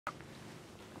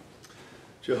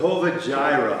Jehovah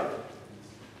Jireh.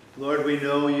 Lord, we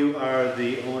know you are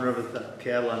the owner of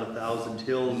cattle on 1,000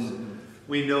 hills.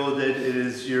 We know that it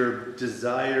is your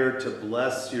desire to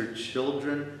bless your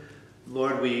children.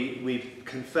 Lord, we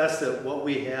confess that what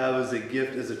we have is a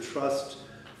gift, is a trust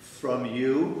from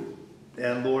you.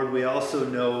 And Lord, we also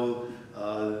know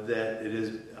that it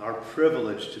is our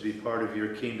privilege to be part of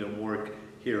your kingdom work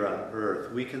here on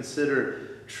earth. We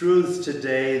consider truths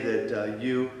today that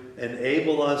you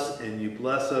enable us and you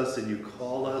bless us and you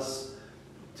call us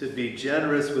to be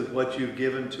generous with what you've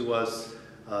given to us,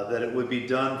 that it would be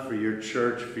done for your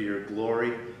church, for your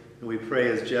glory. And we pray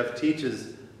as Jeff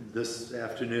teaches this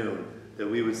afternoon that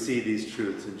we would see these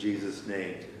truths in Jesus'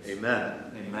 name. Amen.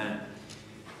 Amen.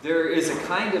 There is a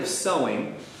kind of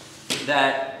sowing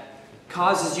that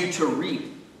causes you to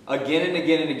reap again and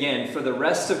again and again for the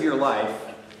rest of your life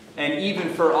and even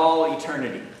for all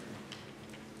eternity.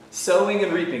 Sowing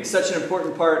and reaping, such an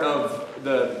important part of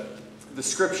the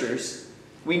scriptures.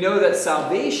 We know that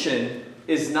salvation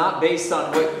is not based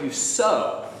on what you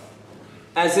sow,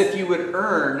 as if you would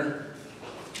earn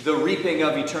the reaping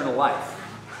of eternal life.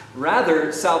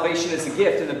 Rather, salvation is a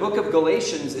gift. And the book of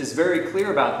Galatians is very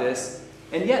clear about this.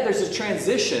 And yet there's a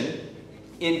transition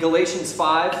in Galatians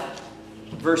 5,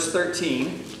 verse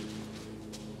 13,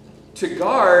 to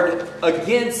guard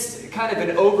against kind of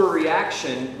an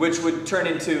overreaction, which would turn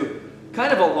into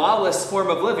kind of a lawless form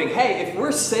of living. Hey, if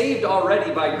we're saved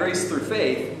already by grace through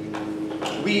faith,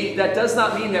 that does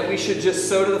not mean that we should just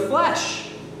sow to the flesh,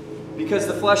 because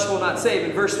the flesh will not save.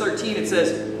 In verse 13 it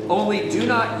says, only do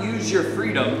not use your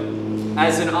freedom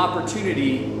as an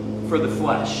opportunity for the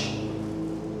flesh.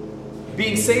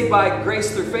 Being saved by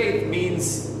grace through faith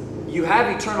means you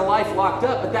have eternal life locked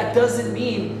up, but that doesn't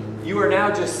mean you are now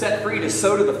just set free to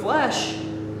sow to the flesh.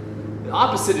 The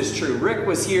opposite is true. Rick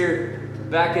was here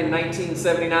back in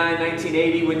 1979,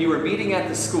 1980 when you were meeting at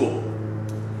the school.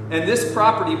 And this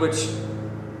property, which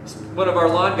one of our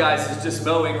lawn guys is just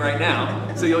mowing right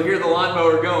now, so you'll hear the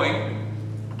lawnmower going.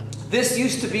 This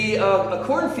used to be a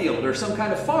cornfield or some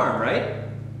kind of farm, right?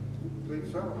 I believe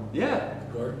so. Yeah.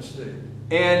 Garden State.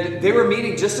 And they were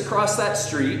meeting just across that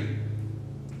street,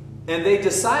 and they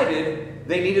decided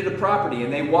they needed a property.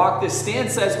 And they walked, as Stan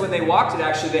says, when they walked it,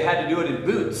 actually they had to do it in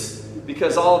boots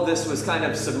because all of this was kind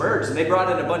of submerged. And they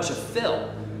brought in a bunch of fill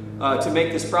to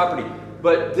make this property.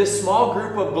 But this small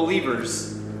group of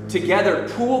believers together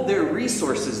pooled their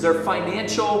resources, their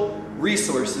financial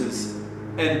resources,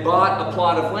 and bought a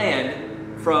plot of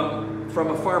land from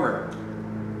a farmer.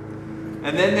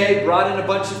 And then they brought in a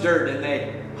bunch of dirt and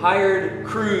they hired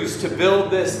crews to build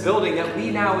this building that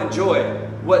we now enjoy.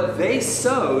 What they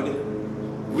sowed,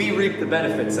 we reap the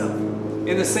benefits of.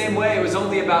 In the same way, it was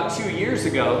only about 2 years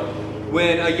ago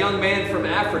when a young man from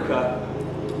Africa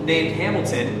named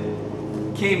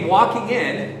Hamilton came walking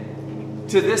in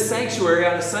to this sanctuary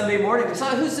on a Sunday morning. We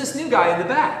saw, who's this new guy in the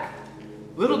back?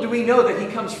 Little do we know that he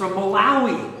comes from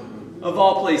Malawi, of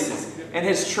all places, and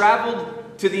has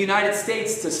traveled to the United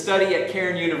States to study at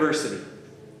Cairn University.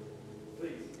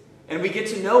 And we get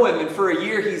to know him, and for a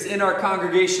year he's in our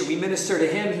congregation. We minister to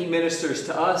him, he ministers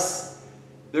to us.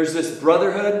 There's this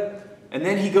brotherhood, and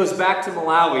then he goes back to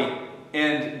Malawi,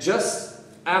 and just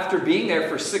after being there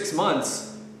for 6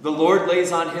 months, the Lord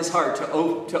lays on his heart to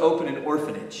open an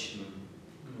orphanage.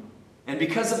 And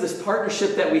because of this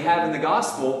partnership that we have in the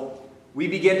gospel, we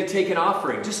begin to take an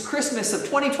offering. Just Christmas of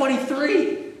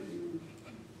 2023.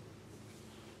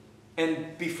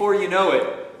 And before you know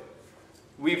it,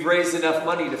 we've raised enough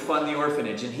money to fund the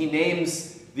orphanage. And he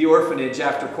names the orphanage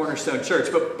after Cornerstone Church.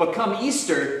 But come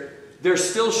Easter, they're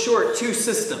still short 2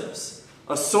 systems.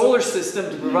 A solar system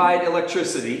to provide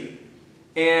electricity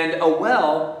and a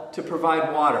well to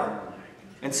provide water.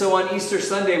 And so on Easter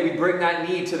Sunday, we bring that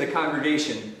need to the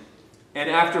congregation. And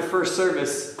after first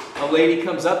service, a lady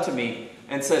comes up to me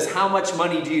and says, how much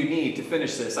money do you need to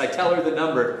finish this? I tell her the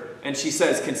number, and she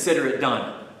says, consider it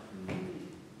done.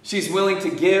 She's willing to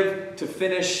give to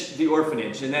finish the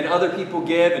orphanage. And then other people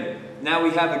give, and now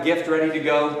we have a gift ready to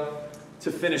go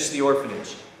to finish the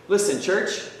orphanage. Listen,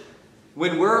 church,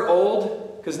 when we're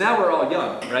old, because now we're all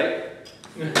young, right?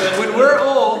 When we're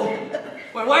old,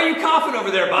 why are you coughing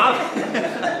over there, Bob?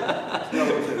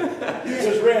 You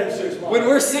just ran 6 months. When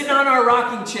we're sitting on our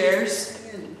rocking chairs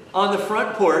on the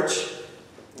front porch,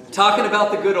 talking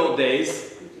about the good old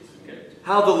days,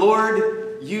 how the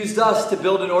Lord used us to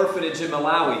build an orphanage in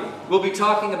Malawi. We'll be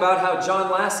talking about how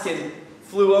John Laskin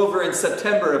flew over in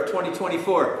September of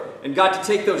 2024 and got to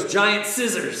take those giant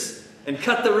scissors and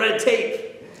cut the red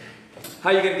tape. How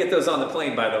are you going to get those on the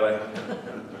plane, by the way?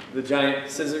 The giant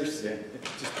scissors? Yeah.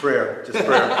 Just prayer. Just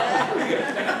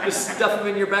prayer. Just stuff them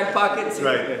in your back pockets?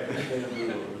 Right.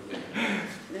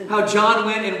 How John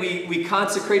went and we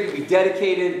consecrated, we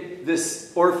dedicated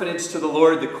this orphanage to the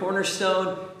Lord, the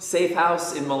Cornerstone Safe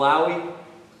House in Malawi.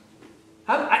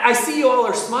 I see you all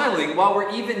are smiling while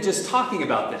we're even just talking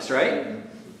about this, right?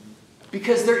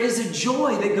 Because there is a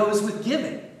joy that goes with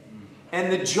giving.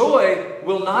 And the joy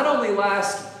will not only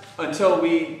last until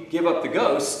we give up the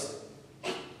ghost,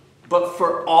 but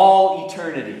for all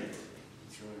eternity.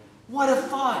 What a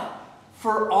thought!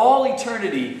 For all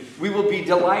eternity, we will be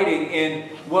delighting in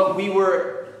what we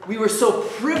were so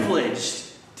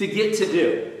privileged to get to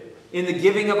do. In the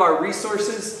giving of our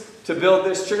resources to build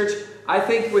this church, I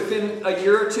think within a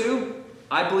year or two,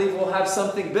 I believe we'll have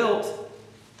something built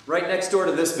right next door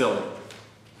to this building.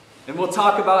 And we'll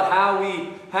talk about how we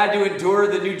had to endure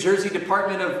the New Jersey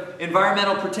Department of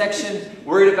Environmental Protection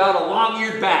worried about a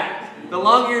long-eared bat. The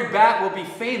long-eared bat will be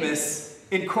famous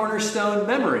in Cornerstone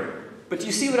memory. But do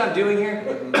you see what I'm doing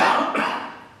here?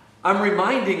 I'm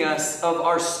reminding us of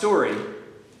our story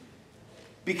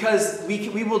because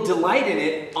we will delight in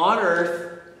it on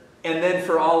earth and then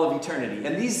for all of eternity.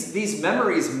 And these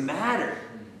memories matter.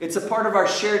 It's a part of our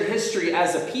shared history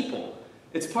as a people.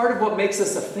 It's part of what makes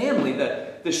us a family,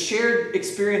 the shared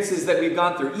experiences that we've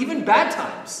gone through, even bad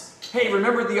times. Hey,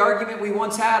 remember the argument we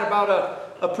once had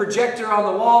about a projector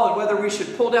on the wall and whether we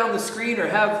should pull down the screen or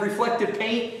have reflective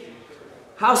paint?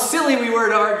 How silly we were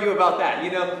to argue about that,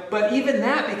 you know. But even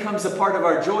that becomes a part of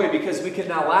our joy because we can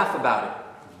now laugh about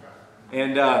it.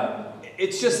 And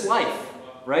it's just life,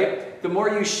 right? The more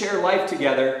you share life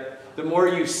together, the more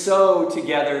you sow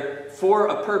together for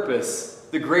a purpose,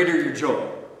 the greater your joy.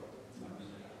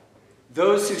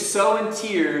 Those who sow in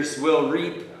tears will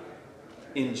reap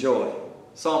in joy.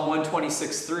 Psalm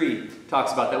 126:3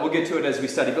 talks about that. We'll get to it as we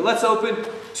study. But let's open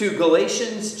to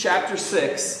Galatians chapter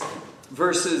 6.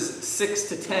 Verses 6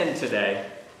 to 10 today.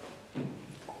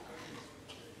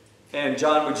 And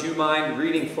John, would you mind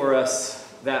reading for us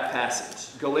that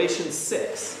passage? Galatians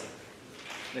 6.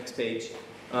 Next page.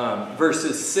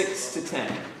 Verses 6 to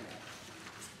 10.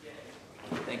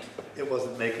 Thank you. It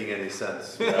wasn't making any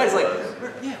sense. I was like,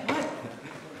 yeah, what?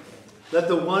 Let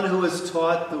the one who is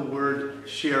taught the word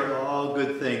share all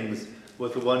good things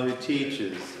with the one who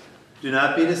teaches. Do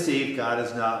not be deceived, God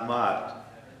is not mocked.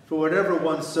 For whatever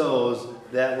one sows,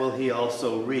 that will he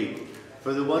also reap.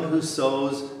 For the one who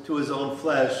sows to his own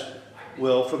flesh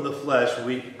will from the flesh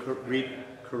reap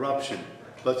corruption.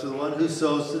 But to the one who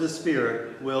sows to the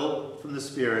Spirit will from the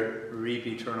Spirit reap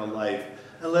eternal life.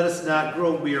 And let us not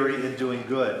grow weary in doing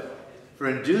good. For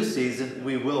in due season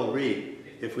we will reap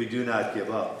if we do not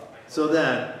give up. So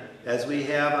then, as we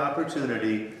have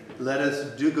opportunity, let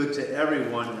us do good to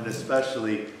everyone, and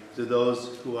especially to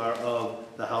those who are of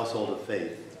the household of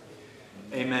faith.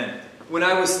 Amen. When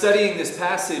I was studying this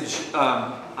passage,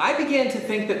 I began to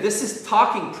think that this is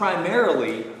talking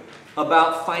primarily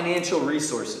about financial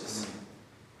resources,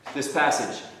 this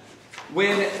passage.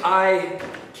 When I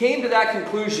came to that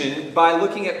conclusion by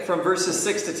looking at from verses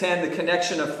 6 to 10, the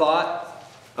connection of thought,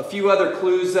 a few other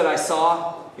clues that I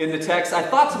saw in the text, I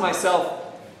thought to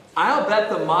myself, I'll bet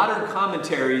the modern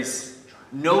commentaries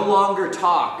no longer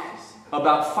talk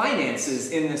about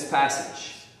finances in this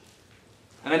passage.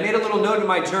 And I made a little note in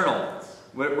my journal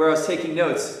where I was taking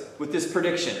notes with this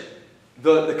prediction.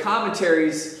 The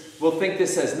commentaries will think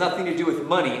this has nothing to do with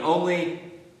money, only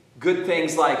good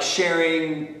things like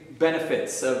sharing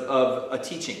benefits of a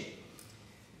teaching.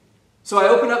 So I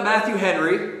opened up Matthew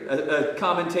Henry, a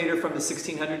commentator from the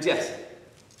 1600s. Yes?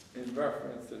 In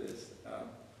reference to this,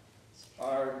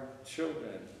 our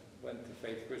children went to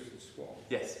Faith Christian School.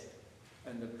 Yes.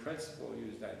 And the principal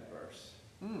used that verse.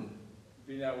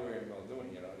 Be not weary in well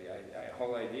doing, you know, the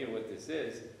whole idea of what this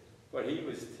is. But he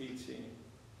was teaching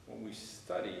when we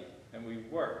study and we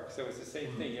work. So it's the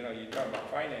same thing, you know, you talk about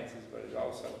finances, but it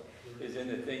also is in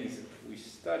the things that we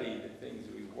study, the things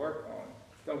we work on.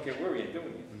 Don't get weary in doing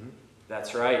it.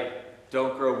 That's right.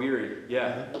 Don't grow weary.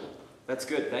 Yeah. That's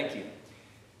good. Thank you.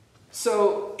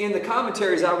 So in the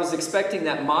commentaries, I was expecting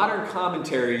that modern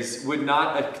commentaries would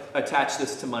not attach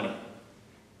this to money.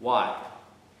 Why?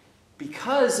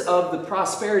 Because of the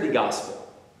prosperity gospel.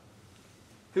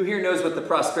 Who here knows what the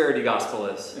prosperity gospel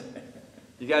is?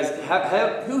 You guys,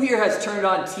 who here has turned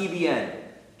on TBN,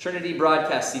 Trinity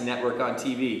Broadcasting Network on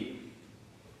TV?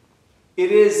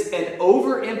 It is an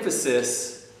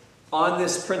overemphasis on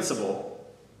this principle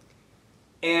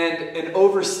and an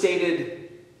overstated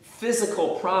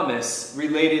physical promise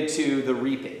related to the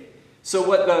reaping. So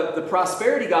what the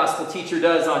prosperity gospel teacher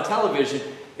does on television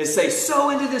is say,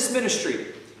 sow into this ministry.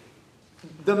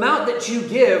 the amount that you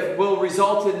give will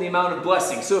result in the amount of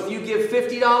blessing. So if you give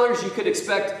 $50, you could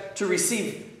expect to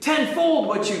receive tenfold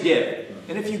what you give.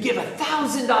 And if you give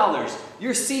 $1,000,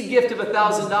 your seed gift of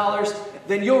 $1,000,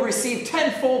 then you'll receive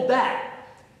tenfold that.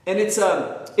 And it's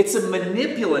a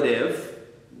manipulative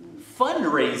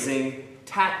fundraising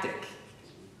tactic.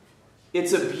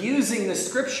 It's abusing the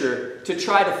scripture to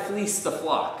try to fleece the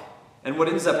flock. And what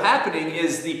ends up happening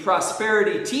is the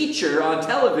prosperity teacher on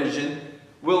television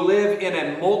will live in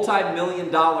a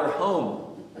multi-million-dollar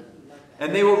home.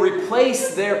 And they will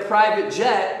replace their private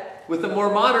jet with a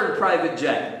more modern private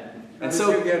jet. And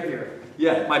so you get here?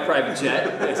 Yeah, my private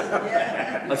jet.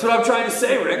 That's what I'm trying to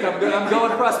say, Rick. I'm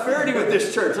going prosperity with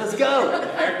this church. Let's go.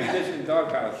 Air-conditioned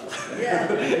doghouses.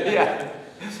 Yeah.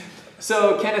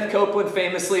 So Kenneth Copeland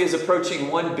famously is approaching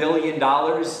 $1 billion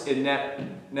in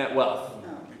net wealth.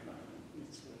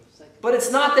 But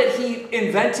it's not that he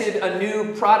invented a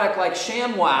new product like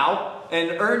ShamWow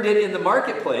and earned it in the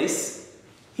marketplace.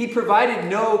 He provided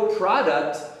no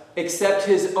product except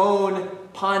his own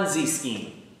Ponzi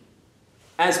scheme.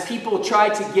 As people try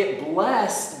to get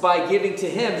blessed by giving to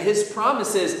him, his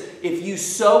promise is, if you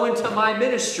sow into my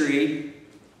ministry,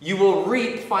 you will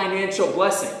reap financial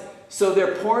blessing. So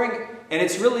they're pouring, and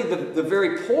it's really the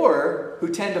very poor who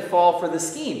tend to fall for the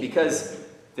scheme because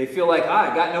they feel like,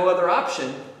 I got no other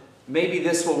option. Maybe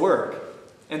this will work.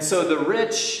 And so the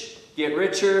rich get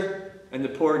richer and the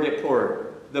poor get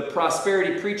poorer. The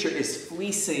prosperity preacher is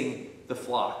fleecing the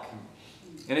flock.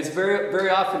 And it's very, very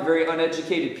often very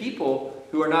uneducated people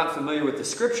who are not familiar with the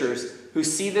scriptures who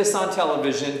see this on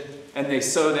television and they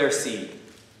sow their seed.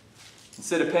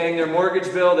 Instead of paying their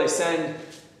mortgage bill, they send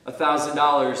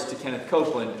 $1,000 to Kenneth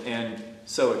Copeland, and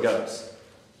so it goes.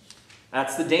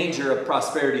 That's the danger of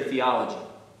prosperity theology.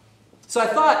 So I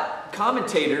thought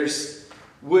commentators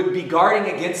would be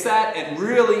guarding against that and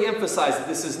really emphasize that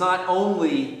this is not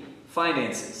only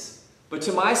finances. But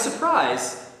to my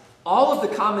surprise, all of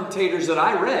the commentators that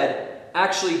I read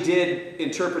actually did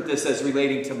interpret this as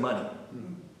relating to money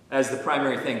as the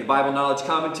primary thing. The Bible Knowledge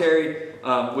Commentary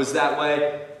was that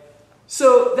way.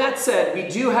 So that said, we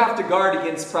do have to guard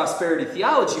against prosperity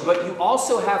theology, but you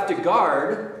also have to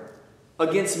guard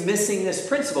against missing this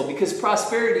principle, because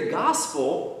prosperity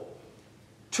gospel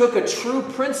took a true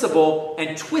principle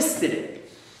and twisted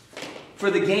it for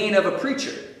the gain of a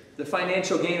preacher, the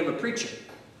financial gain of a preacher.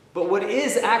 But what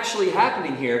is actually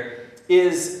happening here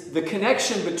is the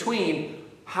connection between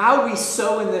how we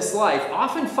sow in this life,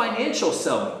 often financial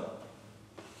sowing,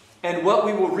 and what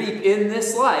we will reap in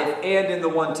this life and in the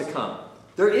one to come.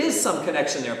 There is some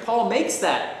connection there. Paul makes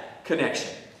that connection.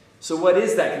 So what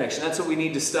is that connection? That's what we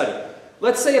need to study.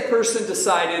 Let's say a person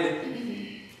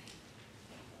decided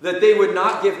that they would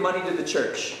not give money to the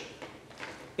church.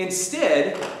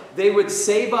 Instead, they would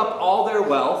save up all their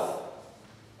wealth,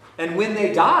 and when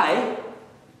they die,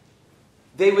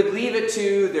 they would leave it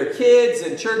to their kids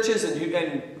and churches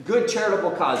and good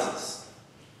charitable causes.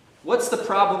 What's the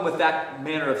problem with that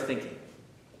manner of thinking?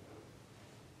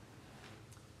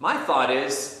 My thought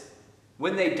is,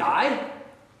 when they die,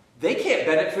 they can't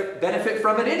benefit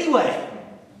from it anyway.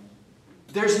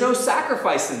 There's no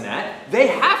sacrifice in that. They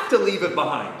have to leave it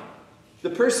behind. The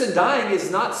person dying is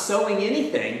not sowing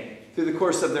anything through the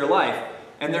course of their life,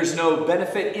 and there's no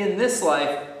benefit in this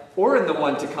life or in the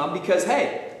one to come because,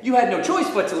 hey, you had no choice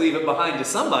but to leave it behind to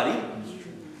somebody.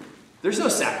 There's no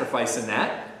sacrifice in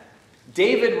that.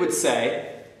 David would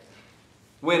say,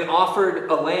 when offered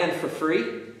a land for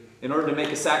free in order to make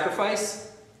a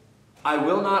sacrifice, I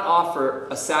will not offer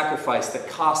a sacrifice that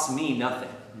costs me nothing.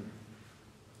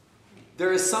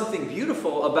 There is something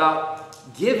beautiful about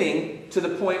giving to the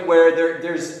point where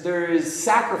there is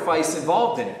sacrifice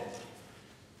involved in it.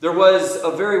 There was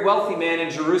a very wealthy man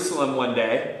in Jerusalem one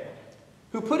day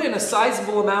who put in a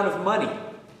sizable amount of money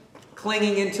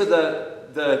clinging into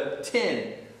the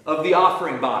tin of the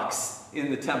offering box in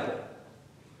the temple.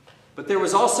 But there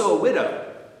was also a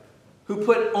widow who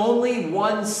put only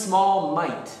one small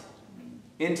mite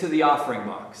into the offering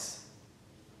box.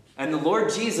 And the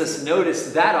Lord Jesus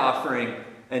noticed that offering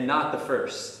and not the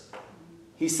first.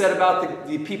 He said about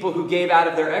the people who gave out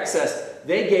of their excess,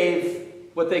 they gave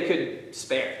what they could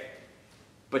spare.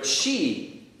 But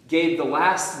she gave the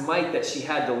last mite that she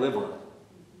had to live on.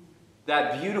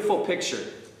 That beautiful picture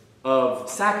of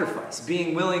sacrifice,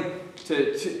 being willing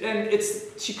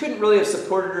she couldn't really have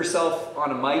supported herself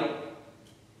on a mite,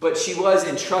 but she was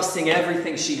entrusting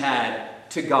everything she had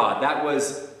to God. That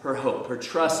was her hope. Her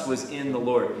trust was in the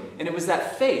Lord. And it was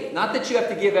that faith. Not that you have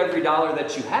to give every dollar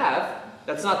that you have.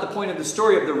 That's not the point of the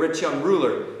story of the rich young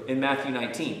ruler in Matthew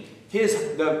 19.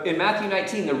 In Matthew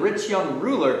 19, the rich young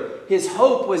ruler, his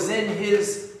hope was in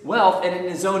his wealth and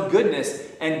in his own goodness,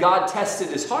 and God tested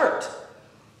his heart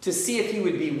to see if he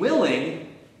would be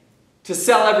willing to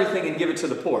sell everything and give it to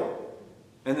the poor.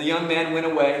 And the young man went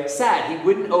away sad. He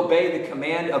wouldn't obey the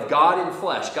command of God in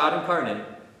flesh, God incarnate,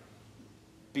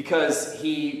 because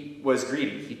he was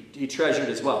greedy. He treasured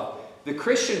his wealth. The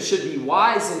Christian should be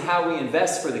wise in how we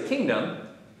invest for the kingdom,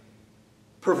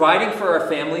 providing for our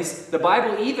families. The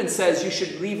Bible even says you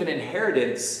should leave an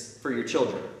inheritance for your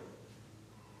children.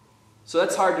 So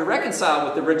that's hard to reconcile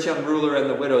with the rich young ruler and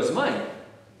the widow's mite.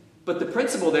 But the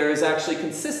principle there is actually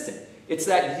consistent. It's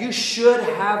that you should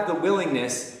have the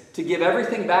willingness to give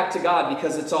everything back to God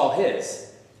because it's all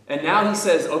his. And now he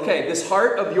says, okay, this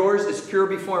heart of yours is pure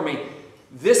before me.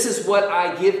 This is what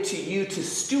I give to you to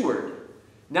steward.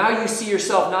 Now you see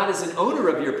yourself not as an owner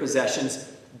of your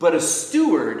possessions, but a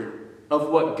steward of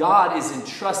what God is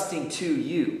entrusting to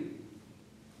you.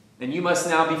 And you must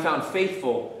now be found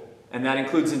faithful. And that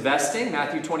includes investing.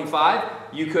 Matthew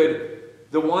 25,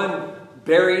 the one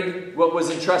buried what was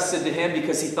entrusted to him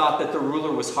because he thought that the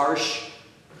ruler was harsh.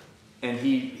 And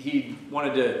he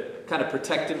wanted to kind of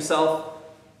protect himself.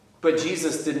 But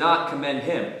Jesus did not commend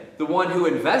him. The one who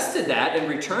invested that and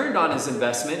returned on his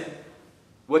investment,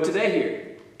 what did they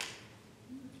hear?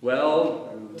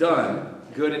 Well done,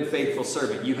 good and faithful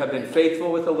servant. You have been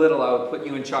faithful with a little, I will put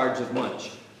you in charge of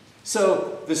much.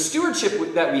 So the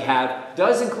stewardship that we have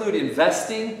does include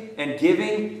investing and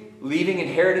giving, leaving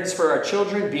inheritance for our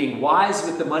children, being wise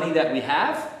with the money that we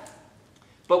have.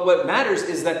 But what matters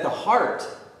is that the heart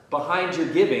behind your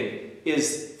giving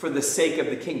is for the sake of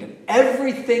the kingdom.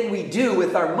 Everything we do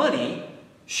with our money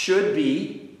should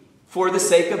be for the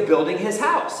sake of building his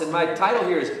house. And my title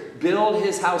here is Build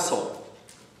His Household.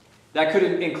 That could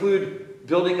include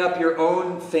building up your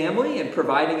own family and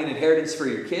providing an inheritance for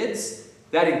your kids.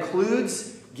 That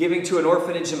includes giving to an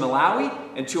orphanage in Malawi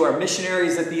and to our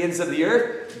missionaries at the ends of the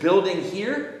earth, building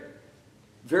here.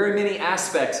 Very many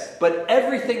aspects, but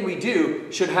everything we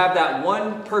do should have that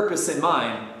one purpose in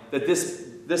mind, that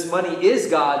this money is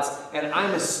God's and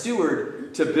I'm a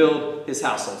steward to build his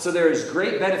household. So there is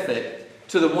great benefit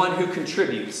to the one who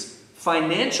contributes.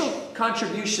 Financial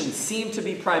contributions seem to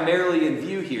be primarily in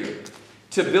view here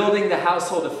to building the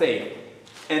household of faith.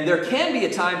 And there can be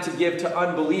a time to give to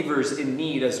unbelievers in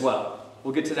need as well.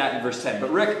 We'll get to that in verse 10.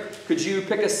 But Rick, could you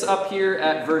pick us up here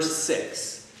at verse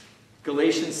 6?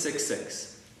 Galatians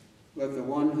 6:6. Let the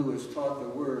one who is taught the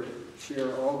word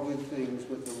share all good things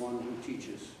with the one who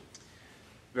teaches.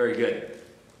 Very good.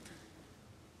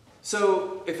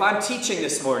 So if I'm teaching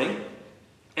this morning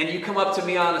and you come up to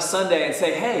me on a Sunday and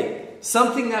say, hey,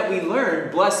 something that we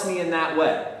learned blessed me in that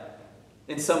way,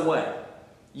 in some way,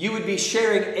 you would be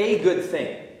sharing a good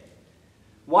thing.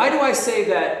 Why do I say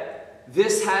that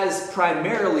this has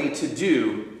primarily to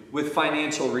do with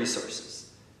financial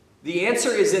resources? The answer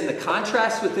is in the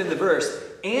contrast within the verse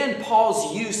and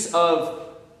Paul's use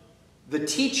of the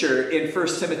teacher in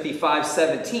 1 Timothy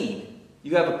 5:17.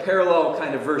 You have a parallel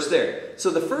kind of verse there. So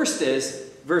the first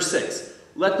is verse 6.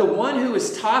 Let the one who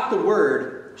is taught the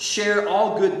word share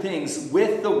all good things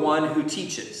with the one who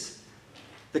teaches.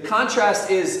 The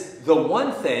contrast is the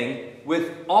one thing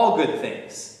with all good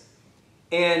things.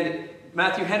 And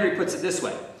Matthew Henry puts it this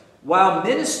way. While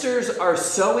ministers are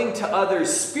sowing to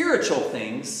others spiritual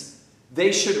things,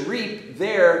 they should reap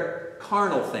their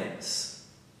carnal things.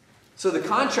 So the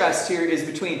contrast here is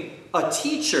between a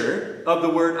teacher of the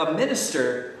word, a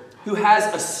minister, who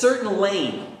has a certain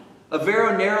lane, a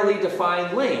very narrowly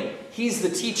defined lane. He's the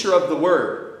teacher of the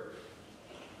word.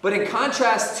 But in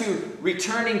contrast to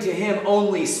returning to him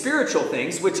only spiritual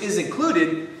things, which is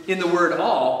included in the word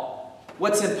all,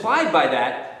 what's implied by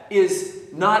that is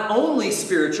not only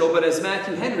spiritual, but as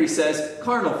Matthew Henry says,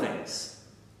 carnal things.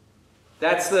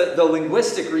 That's the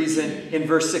linguistic reason in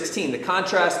verse 16. The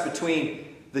contrast between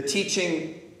the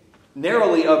teaching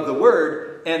narrowly of the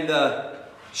word and the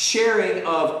sharing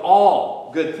of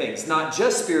all good things. Not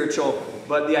just spiritual,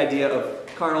 but the idea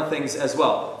of carnal things as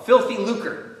well. Filthy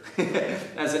lucre,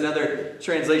 as another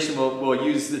translation will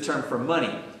use the term for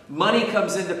money. Money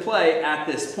comes into play at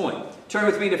this point. Turn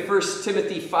with me to 1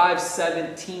 Timothy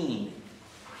 5:17.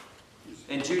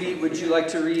 And Judy, would you like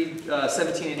to read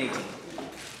 17 and 18?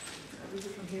 Read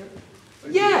it from here.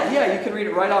 Yeah, you can read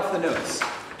it right off the notes.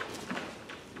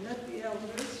 Let the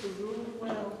elders who rule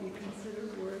well be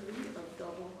considered worthy of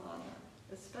double honor,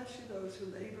 especially those who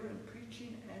labor in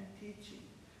preaching and teaching.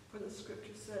 For the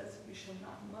scripture says, you shall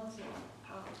not muzzle a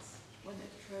house when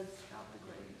it treads out the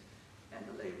grave, and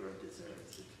the laborer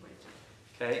deserves its wages.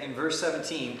 Okay, in verse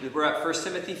 17, we're at 1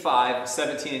 Timothy 5,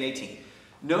 17 and 18.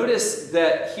 Notice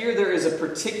that here there is a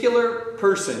particular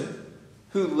person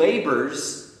who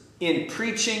labors in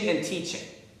preaching and teaching.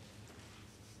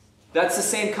 That's the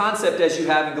same concept as you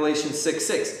have in Galatians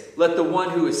 6:6. Let the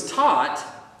one who is taught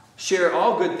share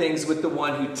all good things with the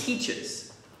one who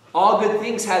teaches. All good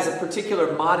things has a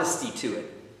particular modesty to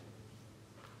it.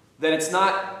 That it's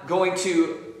not going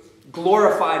to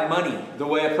glorify money the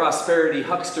way a prosperity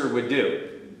huckster would do.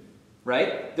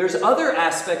 Right? There's other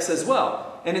aspects as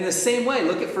well. And in the same way,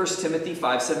 look at 1 Timothy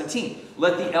 5:17.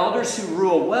 Let the elders who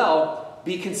rule well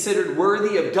be considered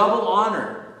worthy of double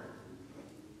honor.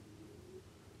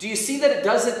 Do you see that it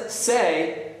doesn't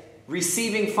say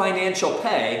receiving financial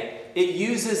pay? It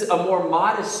uses a more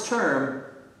modest term,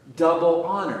 double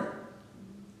honor.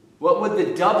 What would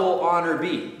the double honor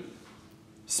be?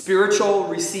 Spiritual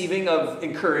receiving of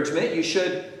encouragement. You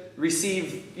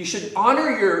should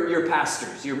honor your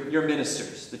pastors, your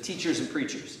ministers, the teachers and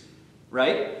preachers,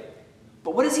 right?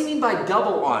 But what does he mean by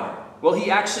double honor? Well, he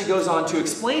actually goes on to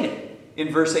explain it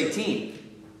in verse 18.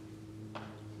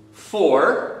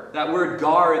 For, that word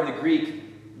gar in the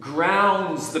Greek,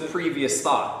 grounds the previous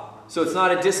thought. So it's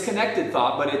not a disconnected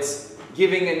thought, but it's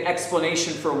giving an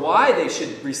explanation for why they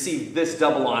should receive this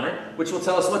double honor, which will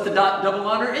tell us what the double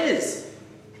honor is.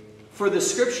 For the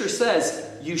scripture says,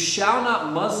 you shall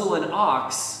not muzzle an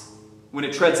ox when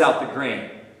it treads out the grain,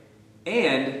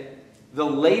 and the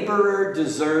laborer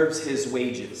deserves his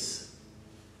wages.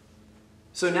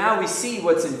 So now we see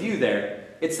what's in view there.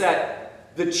 It's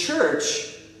that the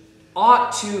church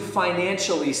ought to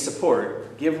financially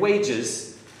support, give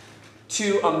wages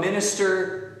to a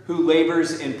minister who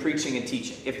labors in preaching and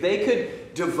teaching. If they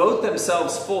could devote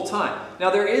themselves full time. Now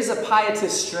there is a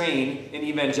pietist strain in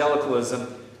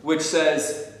evangelicalism which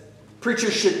says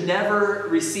preachers should never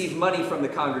receive money from the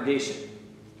congregation.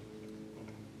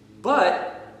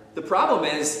 But the problem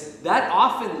is that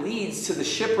often leads to the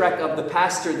shipwreck of the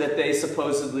pastor that they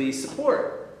supposedly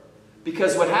support.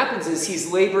 Because what happens is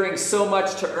he's laboring so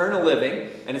much to earn a living,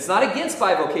 and it's not against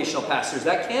bivocational pastors.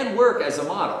 That can work as a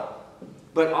model.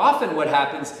 But often what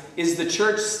happens is the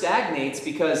church stagnates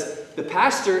because the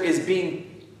pastor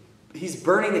he's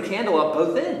burning the candle at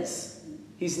both ends.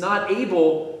 He's not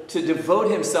able to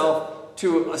devote himself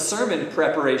to a sermon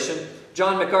preparation.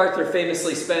 John MacArthur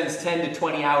famously spends 10 to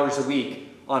 20 hours a week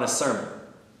on a sermon.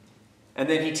 And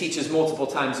then he teaches multiple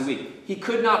times a week. He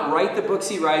could not write the books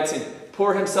he writes and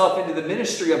pour himself into the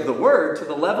ministry of the word to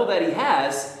the level that he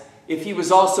has if he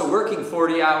was also working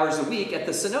 40 hours a week at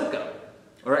the Sunoco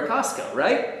or at Costco,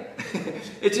 right?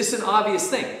 It's just an obvious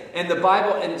thing. And the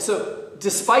Bible, and so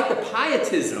despite the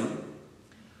pietism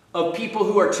of people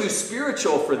who are too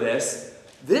spiritual for this,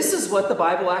 this is what the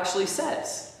Bible actually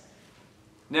says.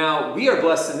 Now, we are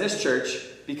blessed in this church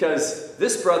because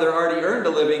this brother already earned a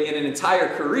living in an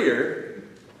entire career,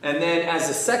 and then as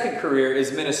a second career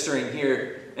is ministering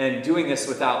here and doing this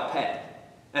without pay.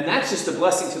 And that's just a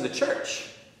blessing to the church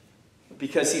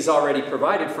because he's already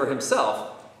provided for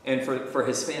himself and for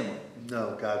his family.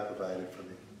 No, God provided for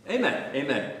me. Amen.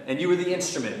 Amen. And you were the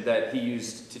instrument that he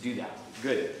used to do that.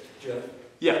 Good. Jeff,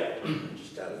 Yeah.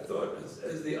 just had a thought.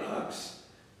 As the ox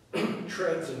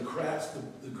treads and cracks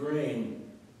the grain,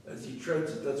 as he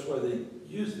treads it, that's why they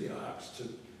use the ox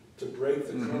to break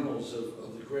the kernels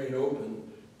of the grain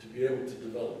open to be able to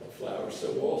develop the flour.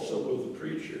 So also will the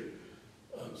preacher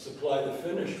supply the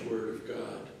finished word of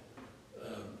God.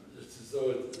 It's as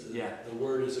though the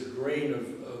word is a grain of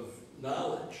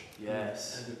knowledge.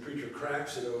 Yes. And the preacher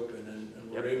cracks it open,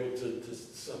 and we're able to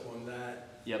sup on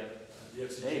that. Yep. The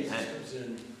exegesis comes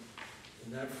in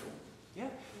that form. Yeah.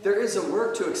 There is a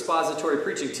work to expository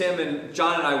preaching. Tim and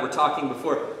John and I were talking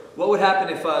before. What would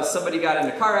happen if somebody got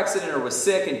in a car accident or was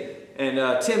sick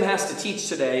and Tim has to teach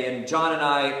today and John and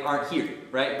I aren't here,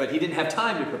 right? But he didn't have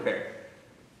time to prepare.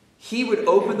 He would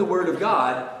open the Word of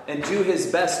God and do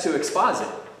his best to exposit,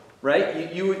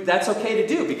 right? That's okay to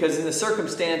do because in the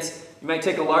circumstance, you might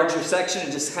take a larger section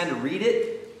and just kind of read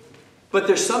it. But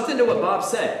there's something to what Bob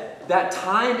said. That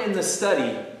time in the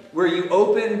study where you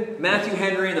open Matthew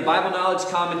Henry and the Bible Knowledge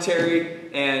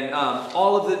Commentary and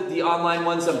all of the online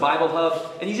ones on Bible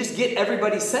Hub, and you just get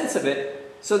everybody's sense of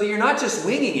it so that you're not just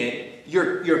winging it,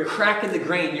 you're cracking the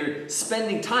grain, you're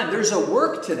spending time. There's a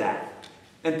work to that.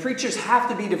 And preachers have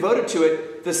to be devoted to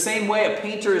it the same way a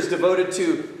painter is devoted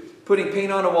to putting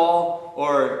paint on a wall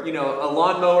or, a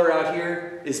lawnmower out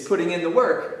here is putting in the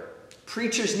work.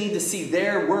 Preachers need to see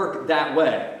their work that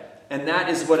way. And that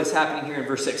is what is happening here in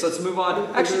verse 6. Let's move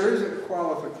on. Actually, there is a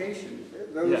qualification.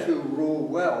 Those who rule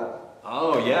well.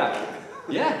 Oh, yeah.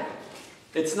 Yeah.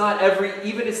 It's not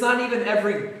even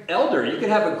every elder. You could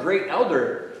have a great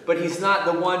elder, but he's not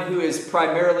the one who is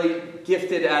primarily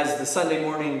gifted as the Sunday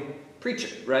morning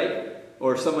preacher, right?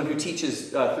 Or someone who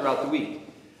teaches throughout the week.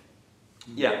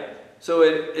 Yeah. So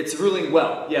it's ruling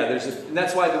well. Yeah, and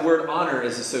that's why the word honor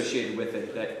is associated with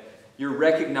it, that you're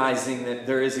recognizing that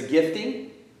there is a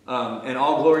gifting, and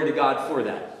all glory to God for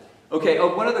that. Okay,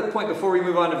 one other point before we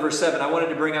move on to verse 7, I wanted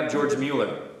to bring up George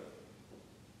Mueller.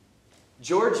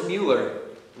 George Mueller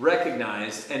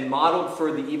recognized and modeled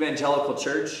for the evangelical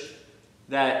church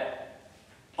that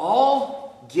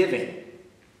all giving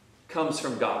comes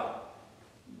from God.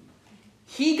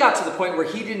 He got to the point where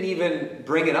he didn't even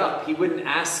bring it up. He wouldn't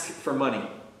ask for money.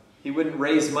 He wouldn't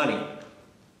raise money.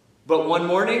 But one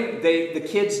morning, the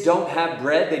kids don't have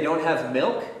bread, they don't have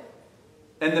milk,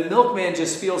 and the milkman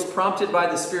just feels prompted by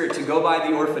the Spirit to go by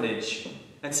the orphanage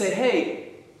and say,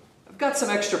 hey, I've got some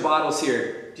extra bottles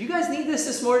here. Do you guys need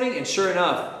this morning? And sure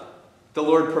enough, the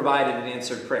Lord provided an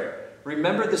answered prayer.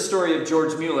 Remember the story of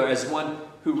George Mueller as one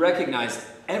who recognized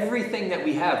everything that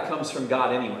we have comes from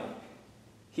God anyway.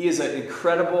 He is an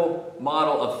incredible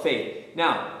model of faith.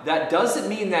 Now, that doesn't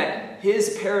mean that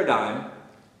his paradigm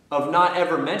of not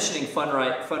ever mentioning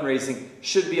fundraising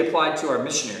should be applied to our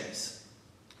missionaries.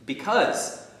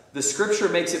 Because the scripture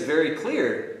makes it very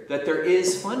clear that there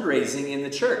is fundraising in the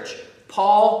church.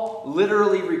 Paul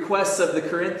literally requests of the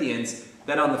Corinthians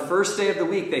that on the first day of the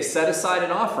week they set aside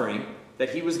an offering that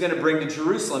he was going to bring to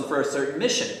Jerusalem for a certain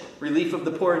mission, relief of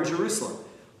the poor in Jerusalem.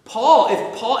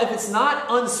 If it's not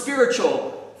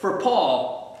unspiritual for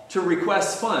Paul to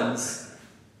request funds,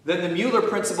 then the Mueller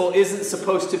principle isn't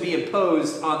supposed to be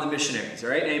imposed on the missionaries,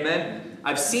 right? Amen?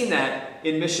 I've seen that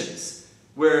in missions,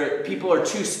 where people are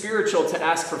too spiritual to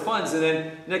ask for funds, and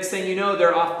then next thing you know,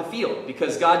 they're off the field,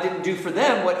 because God didn't do for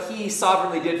them what he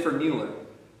sovereignly did for Mueller.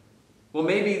 Well,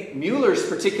 maybe Mueller's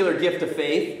particular gift of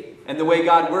faith and the way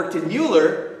God worked in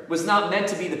Mueller was not meant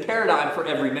to be the paradigm for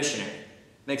every missionary.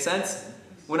 Make sense?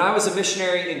 When I was a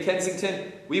missionary in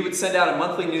Kensington, we would send out a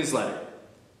monthly newsletter.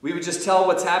 We would just tell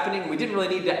what's happening. We didn't really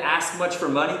need to ask much for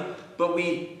money, but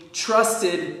we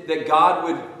trusted that God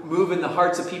would move in the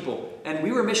hearts of people. And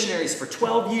we were missionaries for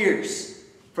 12 years,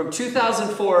 from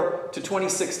 2004 to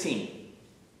 2016.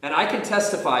 And I can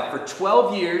testify, for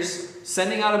 12 years,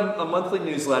 sending out a monthly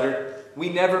newsletter, we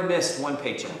never missed one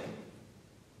paycheck.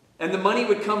 And the money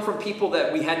would come from people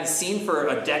that we hadn't seen for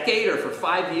a decade or for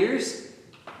 5 years.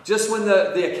 Just when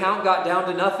the account got down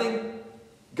to nothing,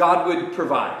 God would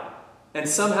provide. And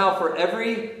somehow for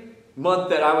every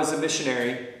month that I was a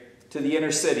missionary to the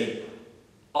inner city,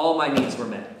 all my needs were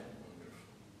met.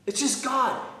 It's just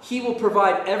God. He will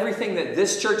provide everything that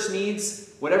this church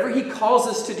needs. Whatever he calls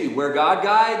us to do, where God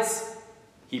guides,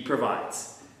 he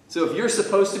provides. So if you're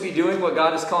supposed to be doing what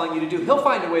God is calling you to do, he'll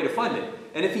find a way to fund it.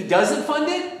 And if he doesn't fund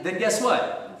it, then guess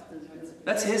what?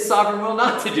 That's his sovereign will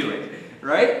not to do it,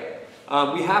 right?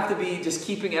 We have to be just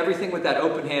keeping everything with that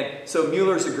open hand. So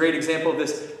Mueller's a great example of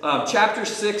this. Chapter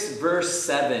 6, verse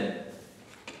 7.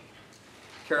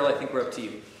 Carol, I think we're up to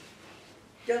you.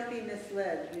 Don't be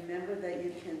misled. Remember that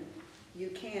you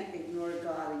can't ignore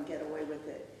God and get away with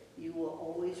it. You will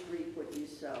always reap what you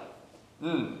sow.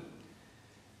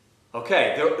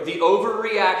 Okay, the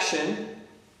overreaction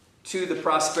to the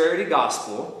prosperity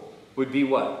gospel would be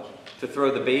what? To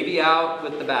throw the baby out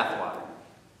with the bathwater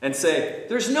and say,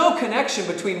 there's no connection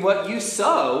between what you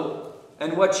sow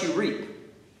and what you reap.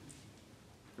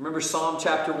 Remember Psalm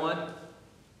chapter 1?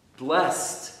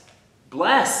 Blessed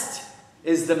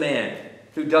is the man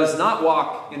who does not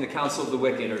walk in the counsel of the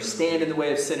wicked, or stand in the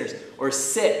way of sinners, or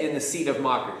sit in the seat of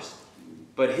mockers.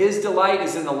 But his delight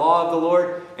is in the law of the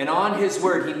Lord, and on his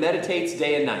word he meditates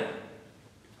day and night.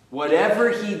 Whatever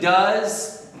he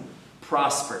does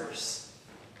prospers.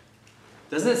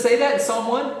 Doesn't it say that in Psalm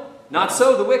 1? Not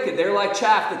so the wicked. They're like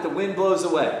chaff that the wind blows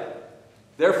away.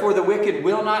 Therefore the wicked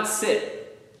will not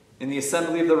sit in the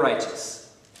assembly of the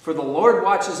righteous. For the Lord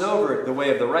watches over the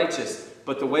way of the righteous,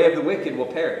 but the way of the wicked will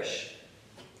perish.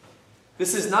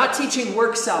 This is not teaching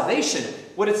work salvation.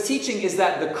 What it's teaching is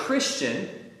that the Christian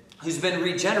who's been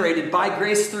regenerated by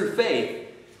grace through faith,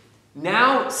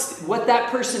 now what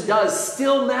that person does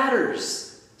still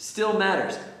matters. Still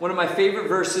matters. One of my favorite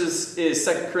verses is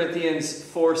 2 Corinthians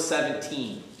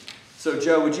 4:17. So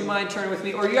Joe, would you mind turning with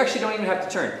me? Or you actually don't even have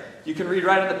to turn. You can read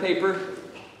right on the paper.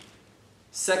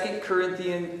 2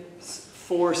 Corinthians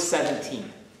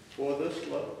 4:17. For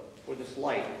this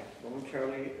light,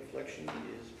 momentary affliction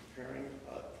is preparing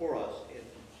for us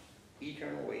an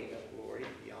eternal weight of glory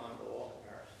beyond all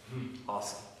comparison.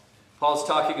 Awesome. Paul's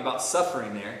talking about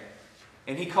suffering there,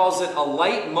 and he calls it a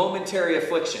light momentary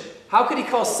affliction. How could he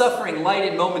call suffering light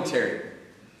and momentary?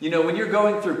 You know, when you're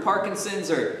going through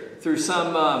Parkinson's or through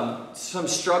some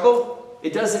struggle,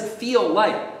 it doesn't feel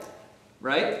light,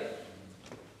 right?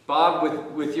 Bob,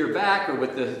 with your back or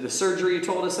with the surgery you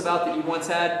told us about that you once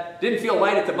had, didn't feel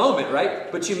light at the moment,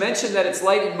 right? But you mentioned that it's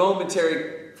light and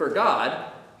momentary for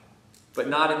God, but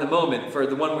not in the moment for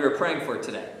the one we were praying for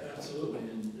today. Absolutely.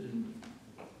 In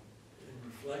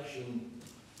reflection,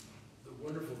 the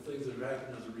wonderful things that have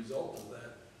happened as a result of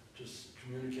that, just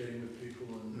communicating with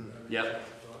people and having a chance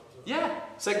to talk to them. Yeah.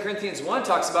 2 Corinthians 1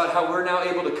 talks about how we're now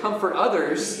able to comfort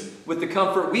others with the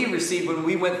comfort we received when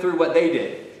we went through what they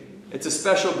did. It's a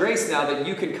special grace now that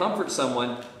you can comfort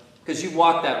someone because you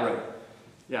walked that road.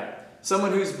 Yeah.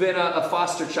 Someone who's been a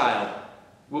foster child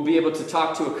will be able to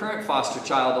talk to a current foster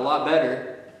child a lot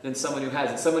better than someone who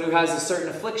hasn't. Someone who has a certain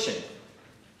affliction.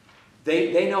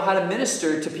 They know how to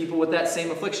minister to people with that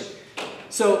same affliction.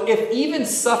 So if even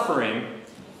suffering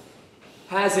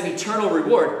has an eternal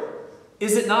reward,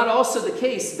 is it not also the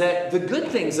case that the good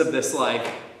things of this life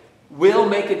will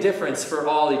make a difference for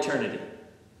all eternity?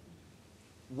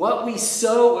 What we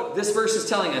sow, this verse is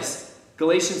telling us,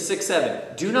 Galatians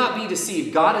 6:7, do not be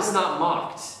deceived. God is not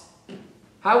mocked.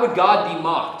 How would God be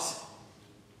mocked?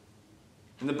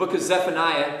 In the book of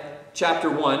Zephaniah, chapter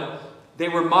 1, they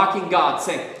were mocking God,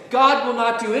 saying, God will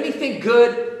not do anything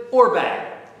good or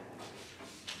bad.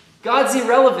 God's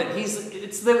irrelevant.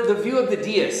 It's the view of the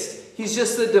deist. He's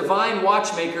just the divine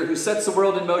watchmaker who sets the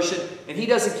world in motion, and he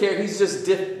doesn't care. He's just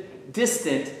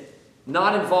distant,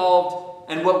 not involved,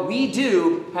 and what we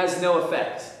do has no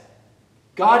effect.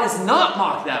 God is not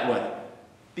mocked that way,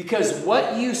 because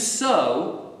what you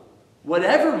sow,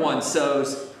 whatever one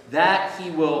sows, that he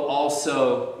will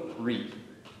also reap.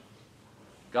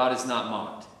 God is not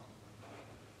mocked.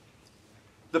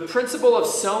 The principle of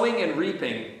sowing and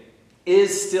reaping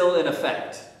is still in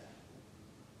effect,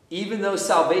 even though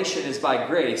salvation is by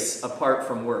grace apart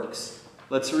from works.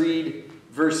 Let's read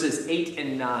verses 8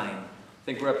 and 9. I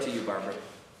think we're up to you, Barbara.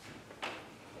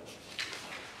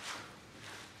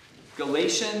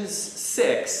 Galatians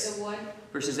 6,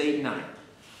 verses 8 and 9.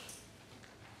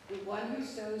 The one who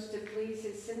sows to please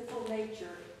his sinful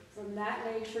nature, from that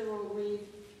nature will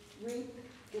reap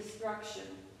destruction.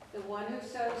 The one who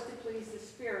sows to please the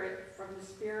Spirit, from the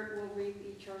Spirit will reap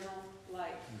eternal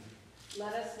life.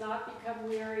 Let us not become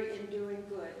weary in doing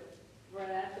good, for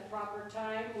at the proper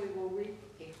time we will reap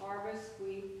a harvest.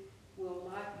 We will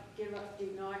not give up. Do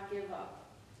not give up.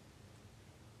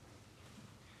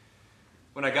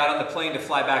 When I got on the plane to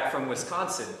fly back from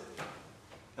Wisconsin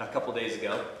a couple days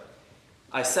ago,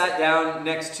 I sat down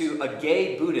next to a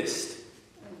gay Buddhist.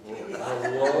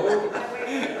 Hello?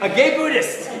 A gay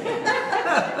Buddhist!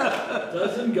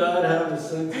 Doesn't God have a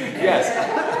sense of Yes.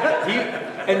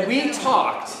 And we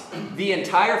talked the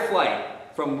entire flight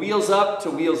from wheels up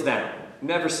to wheels down.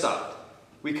 Never stopped.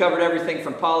 We covered everything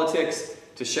from politics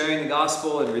to sharing the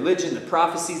gospel and religion, the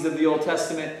prophecies of the Old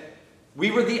Testament.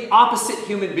 We were the opposite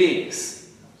human beings.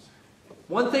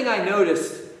 One thing I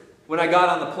noticed when I got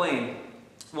on the plane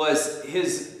was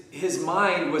his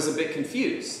mind was a bit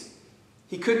confused.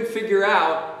 He couldn't figure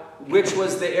out which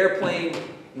was the airplane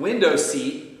window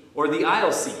seat or the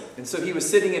aisle seat. And so he was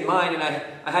sitting in mine, and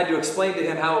I had to explain to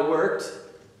him how it worked.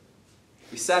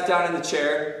 We sat down in the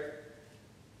chair.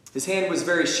 His hand was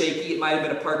very shaky. It might have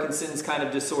been a Parkinson's kind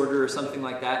of disorder or something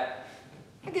like that.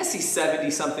 I guess he's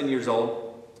 70-something years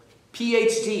old.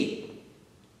 PhD.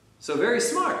 So very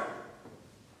smart.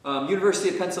 University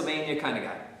of Pennsylvania kind of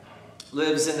guy.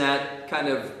 Lives in that kind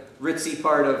of ritzy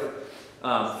part of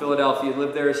Philadelphia.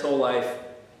 Lived there his whole life.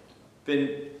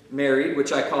 Been married,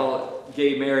 which I call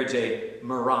gay marriage a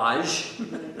mirage.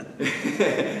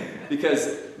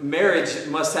 Because marriage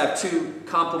must have two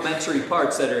complementary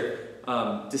parts that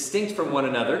are distinct from one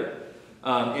another.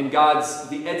 In God's,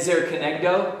 the edzer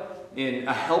kenegdo, in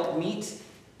a helpmeet,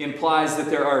 implies that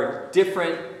there are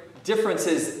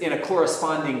differences in a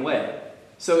corresponding way.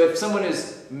 So if someone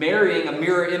is marrying a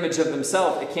mirror image of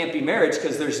themselves, it can't be marriage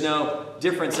because there's no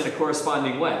difference in a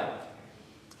corresponding way.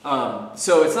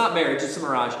 So it's not marriage, it's a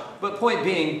mirage. But point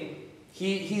being,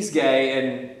 he's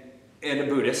gay and a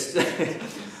Buddhist.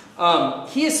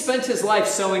 He has spent his life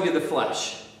sowing to the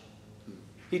flesh.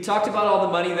 He talked about all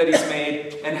the money that he's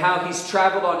made and how he's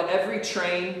traveled on every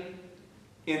train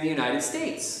in the United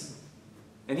States.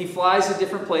 And he flies to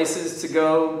different places to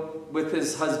go with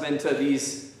his husband to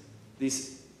these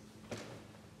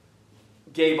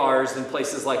gay bars and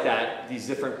places like that, these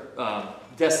different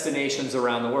destinations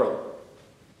around the world.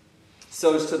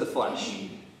 Sows to the flesh.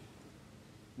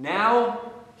 Now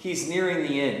he's nearing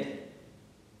the end.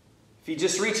 If he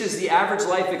just reaches the average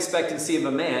life expectancy of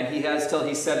a man, he has till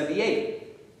he's 78.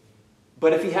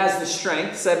 But if he has the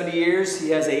strength, 70 years, he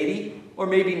has 80, or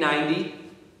maybe 90.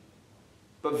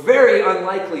 But very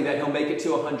unlikely that he'll make it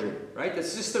to 100, right?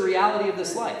 That's just the reality of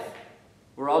this life.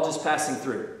 We're all just passing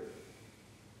through.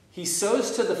 He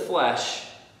sows to the flesh,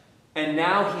 and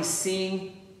now he's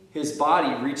seeing his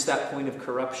body reach that point of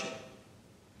corruption.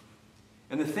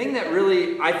 And the thing that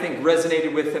really, I think,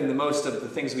 resonated with him the most of the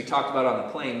things we talked about on the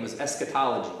plane was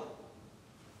eschatology.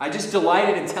 I just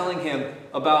delighted in telling him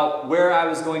about where I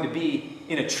was going to be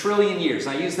in 1 trillion years.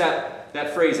 I use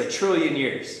that phrase, 1 trillion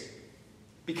years.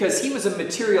 Because he was a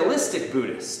materialistic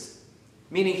Buddhist.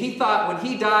 Meaning he thought when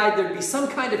he died there'd be some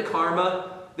kind of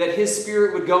karma that his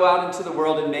spirit would go out into the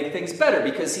world and make things better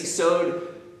because he sowed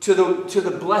to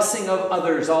the blessing of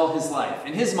others all his life.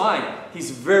 In his mind,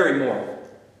 he's very moral.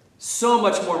 So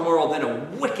much more moral than a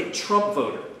wicked Trump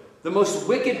voter. The most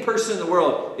wicked person in the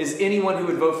world is anyone who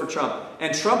would vote for Trump.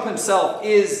 And Trump himself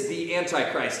is the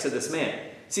Antichrist to this man.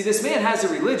 See, this man has a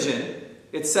religion.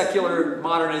 It's secular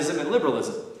modernism and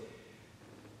liberalism.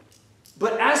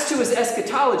 But as to his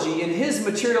eschatology, in his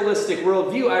materialistic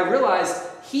worldview, I realized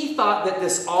he thought that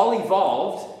this all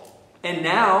evolved, and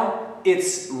now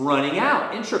it's running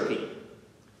out, entropy.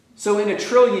 So in 1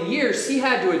 trillion years, he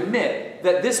had to admit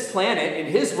that this planet, in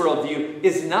his worldview,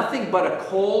 is nothing but a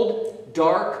cold,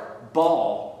 dark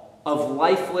ball of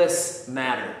lifeless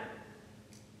matter.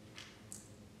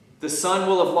 The sun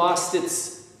will have lost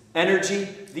its energy,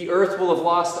 the earth will have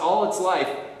lost all its life,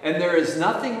 and there is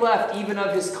nothing left even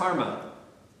of his karma.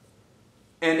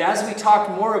 And as we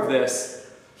talked more of this,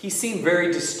 he seemed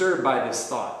very disturbed by this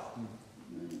thought.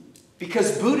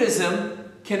 Because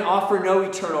Buddhism can offer no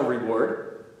eternal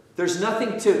reward. There's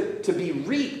nothing to be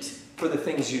reaped for the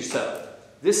things you sow.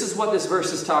 This is what this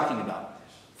verse is talking about.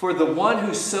 For the one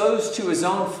who sows to his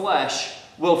own flesh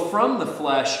will from the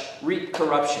flesh reap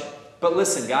corruption. But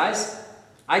listen, guys,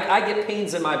 I get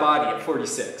pains in my body at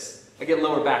 46. I get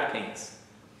lower back pains.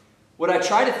 What I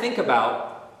try to think about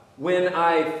when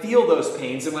I feel those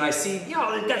pains and when I see, they've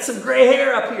got some gray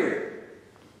hair up here.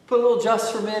 Put a little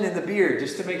Just for Men in the beard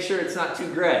just to make sure it's not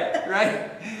too gray, right?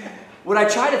 What I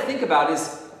try to think about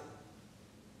is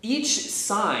each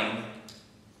sign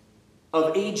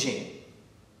of aging,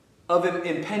 of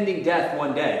impending death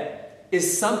one day,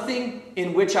 is something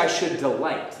in which I should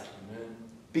delight.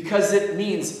 Because it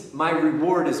means my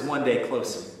reward is one day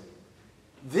closer.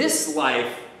 This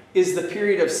life is the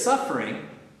period of suffering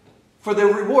for the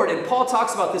reward. And Paul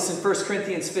talks about this in 1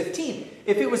 Corinthians 15.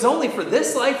 If it was only for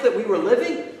this life that we were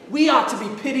living, we ought to be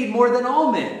pitied more than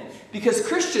all men. Because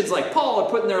Christians like Paul are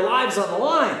putting their lives on the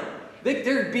line.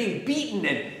 They're being beaten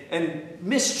and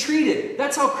mistreated.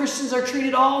 That's how Christians are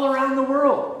treated all around the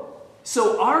world.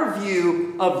 So our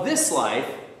view of this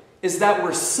life is that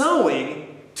we're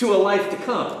sowing to a life to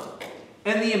come.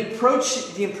 And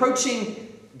the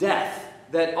approaching death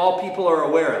that all people are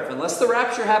aware of, unless the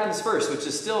rapture happens first, which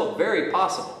is still very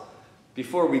possible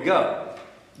before we go,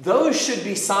 those should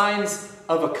be signs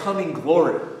of a coming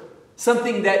glory.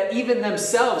 Something that even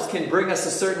themselves can bring us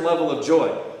a certain level of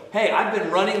joy. Hey, I've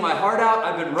been running my heart out.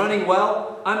 I've been running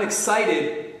well. I'm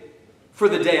excited for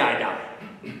the day I die.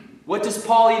 What does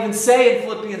Paul even say in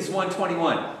Philippians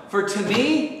 1:21? For to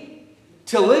me,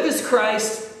 to live is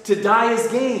Christ, to die is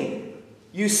gain.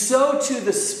 You sow to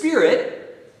the Spirit,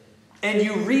 and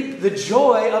you reap the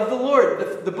joy of the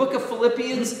Lord. The book of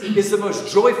Philippians is the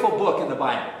most joyful book in the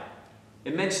Bible.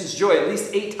 It mentions joy at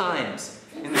least 8 times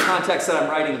in the context that I'm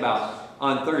writing about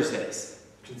on Thursdays.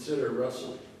 Consider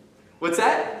Russell. What's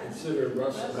that? Consider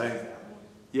Russell. Right.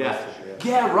 Yeah.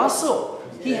 Yeah, Russell.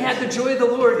 He had the joy of the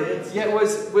Lord, yet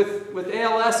was with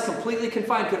ALS completely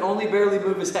confined, could only barely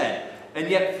move his head. And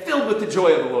yet filled with the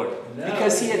joy of the Lord.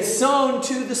 Because he had sown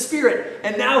to the Spirit.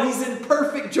 And now he's in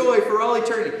perfect joy for all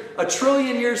eternity. 1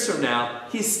 trillion years from now,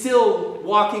 he's still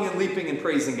walking and leaping and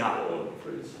praising God.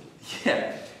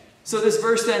 Yeah. So this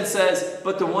verse then says,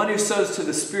 but the one who sows to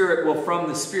the Spirit will from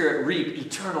the Spirit reap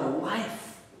eternal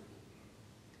life.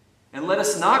 And let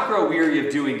us not grow weary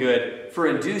of doing good, for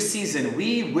in due season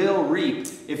we will reap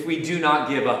if we do not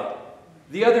give up.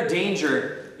 The other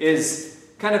danger is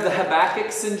kind of the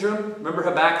Habakkuk syndrome. Remember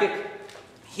Habakkuk?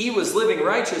 He was living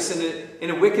righteous in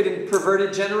a wicked and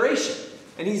perverted generation.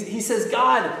 And he says,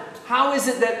 God, how is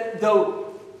it that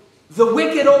though the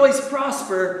wicked always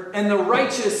prosper and the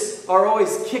righteous are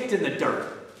always kicked in the dirt?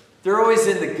 They're always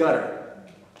in the gutter.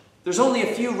 There's only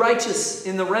a few righteous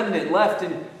in the remnant left.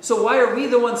 And so why are we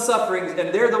the ones suffering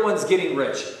and they're the ones getting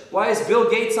rich? Why is Bill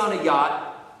Gates on a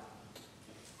yacht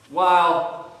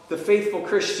while the faithful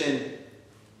Christian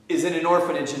is in an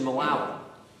orphanage in Malawi?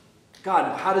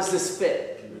 God, how does this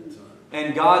fit?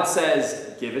 And God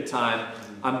says, give it time.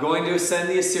 I'm going to ascend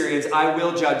the Assyrians. I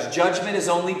will judge. Judgment is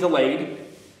only delayed.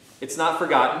 It's not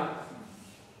forgotten.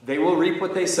 They will reap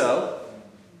what they sow.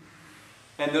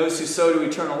 And those who sow to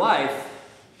eternal life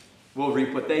will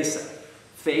reap what they sow.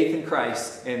 faith in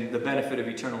Christ and the benefit of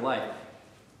eternal life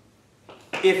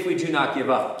if we do not give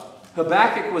up.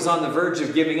 Habakkuk was on the verge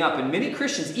of giving up, and many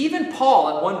Christians, even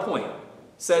Paul at one point,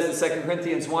 says in 2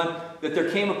 Corinthians 1 that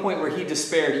there came a point where he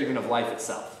despaired even of life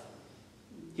itself.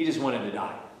 He just wanted to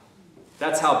die.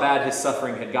 That's how bad his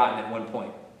suffering had gotten at one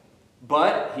point.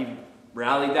 But he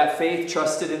rallied that faith,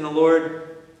 trusted in the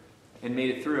Lord, and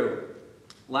made it through.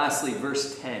 Lastly,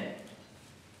 verse 10.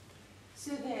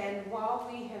 So then, while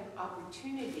we have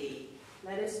opportunity,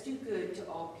 let us do good to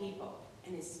all people,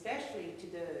 and especially to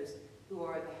those who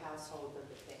are the household of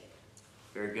the faith.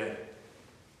 Very good.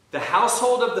 The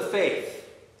household of the faith.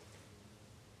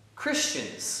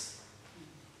 Christians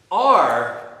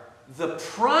are the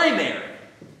primary,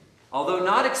 although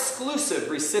not exclusive,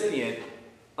 recipient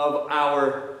of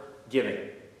our giving.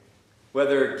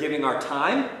 Whether giving our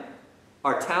time,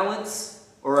 our talents,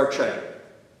 or our treasure.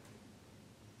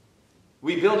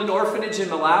 We build an orphanage in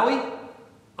Malawi.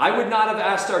 I would not have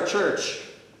asked our church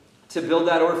to build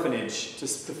that orphanage, to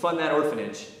fund that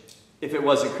orphanage, if it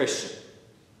wasn't Christian.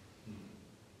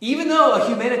 Even though a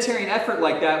humanitarian effort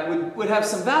like that would have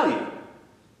some value,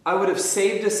 I would have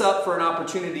saved us up for an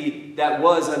opportunity that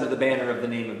was under the banner of the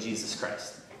name of Jesus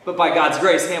Christ. But by God's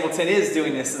grace, Hamilton is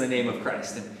doing this in the name of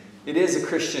Christ. And it is a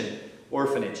Christian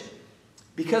orphanage.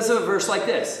 Because of a verse like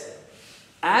this,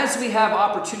 as we have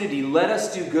opportunity, let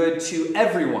us do good to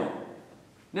everyone.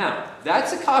 Now,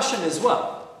 that's a caution as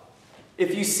well.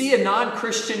 If you see a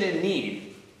non-Christian in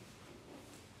need,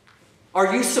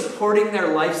 are you supporting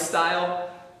their lifestyle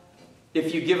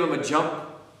if you give them a jump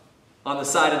on the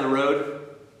side of the road?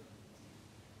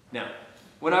 No.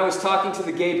 When I was talking to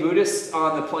the gay Buddhist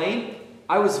on the plane,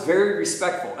 I was very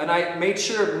respectful. And I made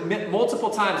sure multiple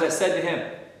times I said to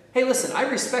him, hey, listen, I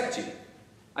respect you.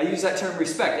 I use that term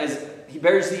respect as he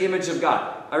bears the image of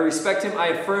God. I respect him. I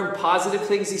affirm positive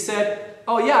things he said.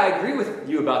 Oh yeah, I agree with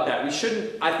you about that.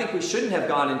 I think we shouldn't have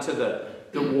gone into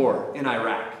the war in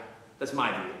Iraq. That's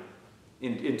my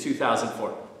view in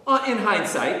 2004. In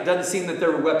hindsight, it doesn't seem that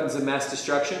there were weapons of mass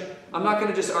destruction. I'm not going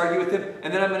to just argue with him,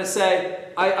 and then I'm going to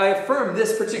say, I affirm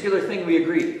this particular thing we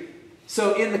agreed.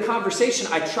 So in the conversation,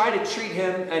 I try to treat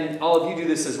him, and all of you do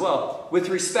this as well, with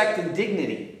respect and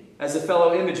dignity as a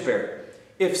fellow image bearer.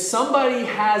 If somebody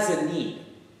has a need,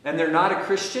 and they're not a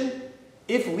Christian,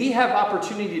 if we have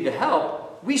opportunity to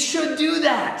help, we should do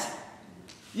that.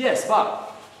 Yes,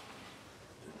 Bob.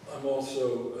 I'm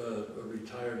also a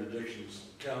retired addictions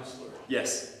counselor.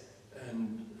 Yes.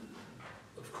 And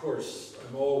of course,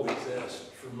 I'm always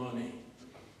asked for money.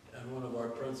 And one of our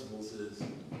principles is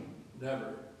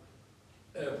never,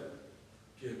 ever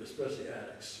give, especially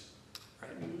addicts,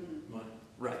 money.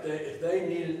 Right. If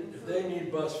they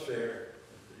need bus fare,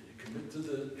 commit to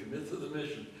the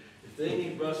mission. If they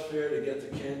need bus fare to get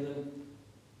to Camden,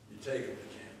 you take them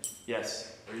to Camden.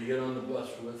 Yes. Or you get on the bus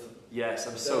with them. Yes,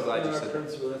 I'm so glad you said that.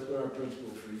 That's been our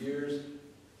principle for years.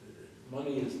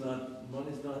 Money's not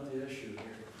the issue here.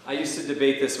 I used to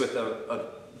debate this with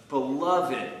a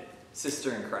beloved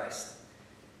sister in Christ.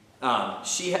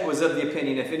 She was of the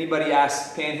opinion, if anybody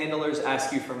panhandlers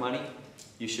ask you for money,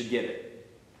 you should give it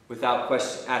without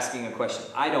asking a question.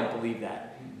 I don't believe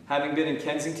that. Having been in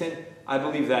Kensington, I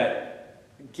believe that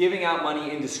giving out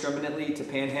money indiscriminately to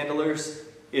panhandlers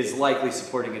is likely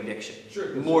supporting addiction.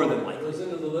 Sure. More than likely. It goes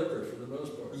into the liquor for the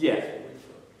most part. Yeah.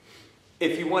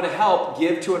 If you want to help,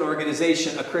 give to an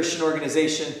organization, a Christian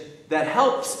organization that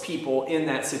helps people in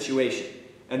that situation.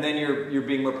 And then you're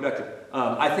being more productive.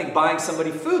 I think buying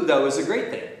somebody food, though, is a great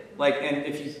thing. And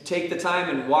if you take the time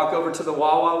and walk over to the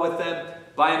Wawa with them,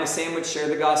 buy them a sandwich, share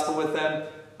the gospel with them,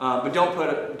 but don't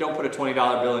put a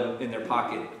 $20 bill in their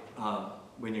pocket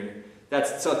when you're.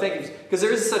 So thank you, because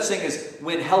there is such thing as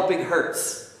When Helping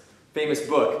Hurts, famous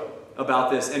book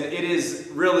about this, and it is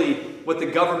really what the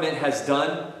government has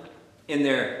done in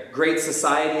their Great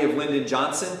Society of Lyndon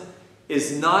Johnson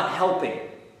is not helping.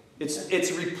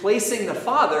 It's replacing the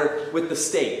father with the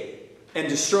state and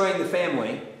destroying the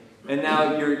family, and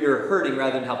now you're hurting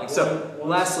rather than helping. So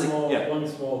lastly, one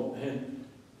small hint,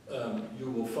 you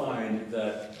will find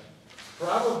that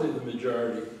probably the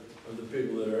majority of the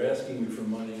people that are asking you for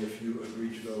money, if you agree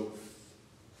to go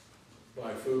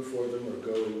buy food for them or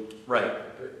go, right,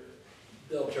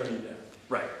 they'll turn you down.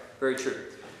 Right, very true.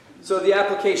 So the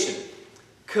application,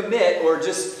 commit, or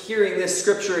just hearing this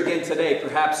scripture again today,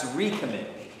 perhaps recommit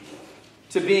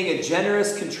to being a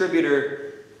generous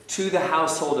contributor to the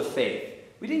household of faith.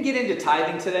 We didn't get into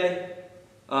tithing today,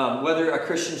 whether a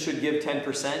Christian should give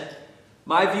 10%.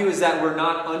 My view is that we're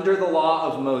not under the law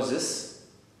of Moses,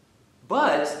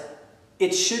 but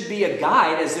it should be a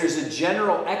guide, as there's a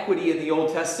general equity in the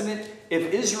Old Testament.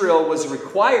 If Israel was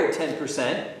required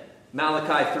 10%,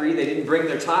 Malachi 3, they didn't bring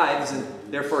their tithes, and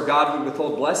therefore God would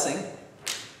withhold blessing.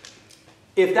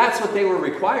 If that's what they were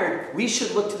required, we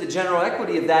should look to the general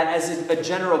equity of that as a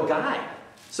general guide.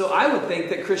 So I would think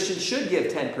that Christians should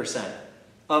give 10%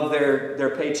 of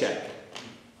their paycheck.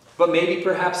 But maybe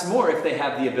perhaps more if they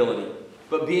have the ability.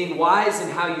 But being wise in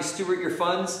how you steward your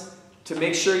funds to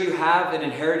make sure you have an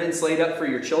inheritance laid up for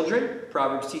your children.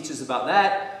 Proverbs teaches about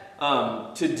that.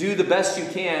 To do the best you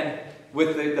can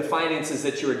with the finances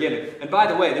that you are given. And by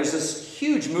the way, there's this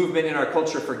huge movement in our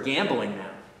culture for gambling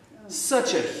now.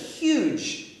 Such a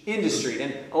huge industry.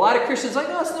 And a lot of Christians are like,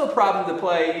 no, it's no problem to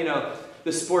play,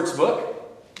 the sports book.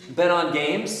 Bet on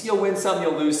games. You'll win some,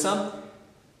 you'll lose some.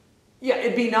 Yeah,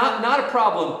 it'd be not a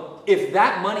problem if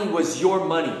that money was your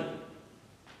money.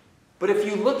 But if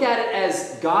you look at it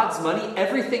as God's money,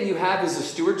 everything you have is a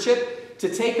stewardship.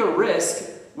 To take a risk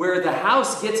where the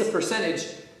house gets a percentage,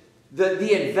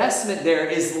 the investment there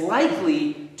is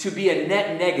likely to be a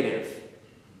net negative.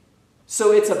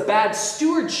 So it's a bad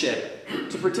stewardship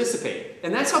to participate.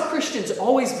 And that's how Christians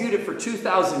always viewed it for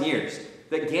 2,000 years.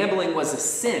 That gambling was a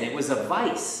sin. It was a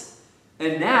vice.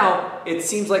 And now it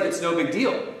seems like it's no big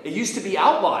deal. It used to be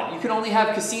outlawed. You could only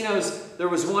have casinos. There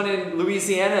was one in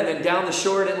Louisiana and then down the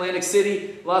shore in Atlantic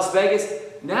City, Las Vegas.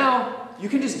 Now you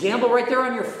can just gamble right there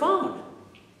on your phone.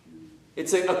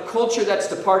 It's a culture that's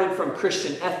departed from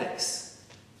Christian ethics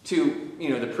to,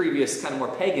 the previous kind of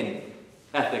more pagan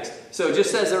ethics. So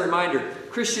just as a reminder,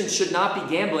 Christians should not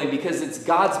be gambling because it's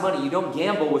God's money. You don't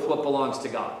gamble with what belongs to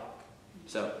God.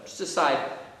 So just a side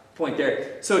point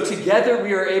there. So together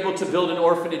we are able to build an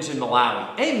orphanage in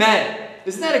Malawi. Amen.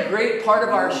 Isn't that a great part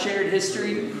of our shared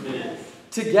history?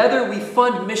 Together we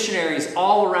fund missionaries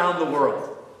all around the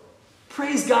world.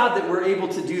 Praise God that we're able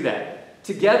to do that.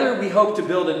 Together we hope to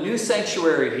build a new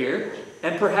sanctuary here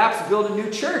and perhaps build a new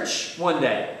church one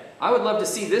day. I would love to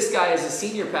see this guy as a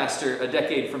senior pastor a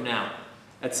decade from now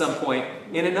at some point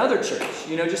in another church.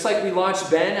 Just like we launched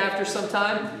Ben after some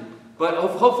time. But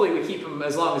hopefully we keep him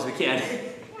as long as we can.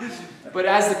 But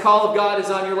as the call of God is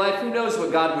on your life, who knows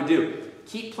what God would do?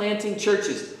 Keep planting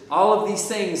churches. All of these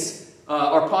things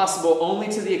are possible only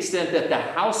to the extent that the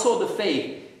household of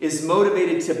faith is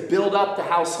motivated to build up the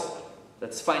household.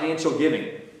 That's financial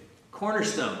giving.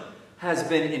 Cornerstone has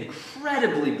been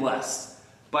incredibly blessed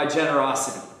by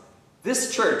generosity.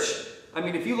 This church,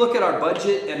 if you look at our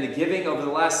budget and the giving over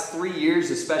the last 3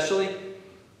 years especially,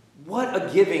 what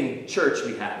a giving church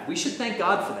we have. We should thank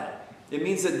God for that. It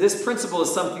means that this principle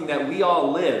is something that we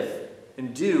all live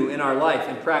and do in our life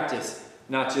and practice,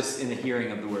 not just in the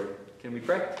hearing of the word. Can we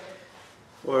pray?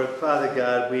 Lord, Father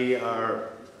God, we are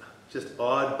just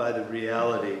awed by the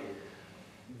reality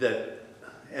that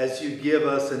as you give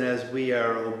us and as we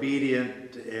are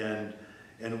obedient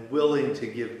and willing to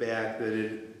give back,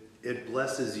 that it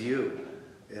blesses you.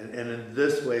 And in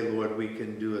this way, Lord, we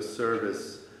can do a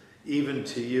service even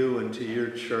to you and to your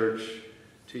church,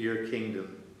 to your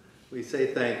kingdom. We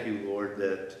say thank you, Lord,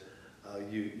 that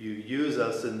you use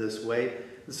us in this way.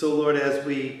 And so, Lord, as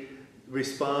we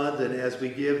respond and as we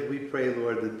give, we pray,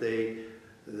 Lord, that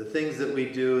the things that we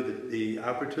do, the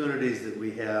opportunities that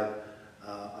we have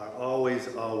are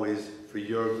always, always for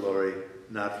your glory,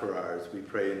 not for ours. We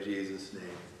pray in Jesus' name.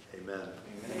 Amen.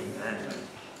 Amen.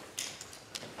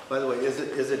 By the way, is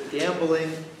it gambling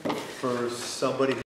for somebody